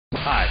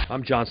Hi,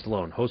 I'm John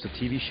Stallone, host of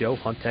TV show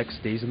Hunt Tech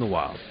Stays in the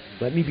Wild.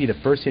 Let me be the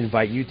first to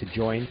invite you to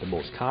join the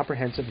most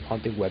comprehensive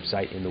hunting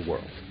website in the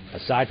world.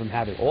 Aside from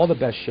having all the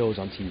best shows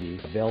on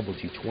TV available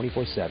to you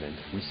 24/7,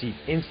 receive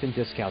instant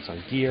discounts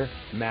on gear,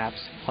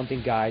 maps,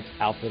 hunting guides,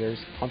 outfitters,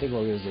 hunting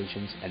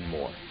organizations, and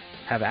more.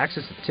 Have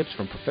access to tips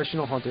from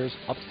professional hunters,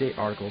 up-to-date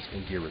articles,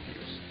 and gear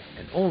reviews.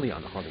 And only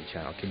on the Hunting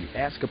Channel can you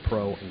ask a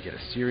pro and get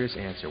a serious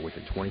answer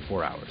within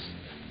 24 hours.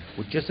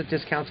 With just the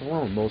discounts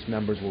alone, most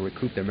members will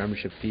recoup their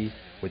membership fee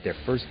with their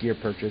first gear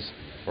purchase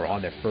or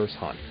on their first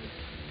hunt.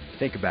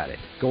 Think about it.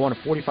 Go on a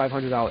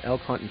 $4,500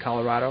 elk hunt in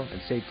Colorado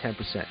and save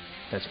 10%.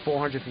 That's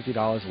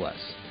 $450 less.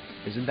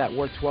 Isn't that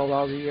worth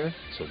 $12 a year?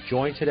 So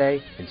join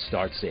today and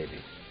start saving.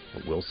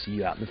 And we'll see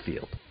you out in the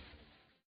field.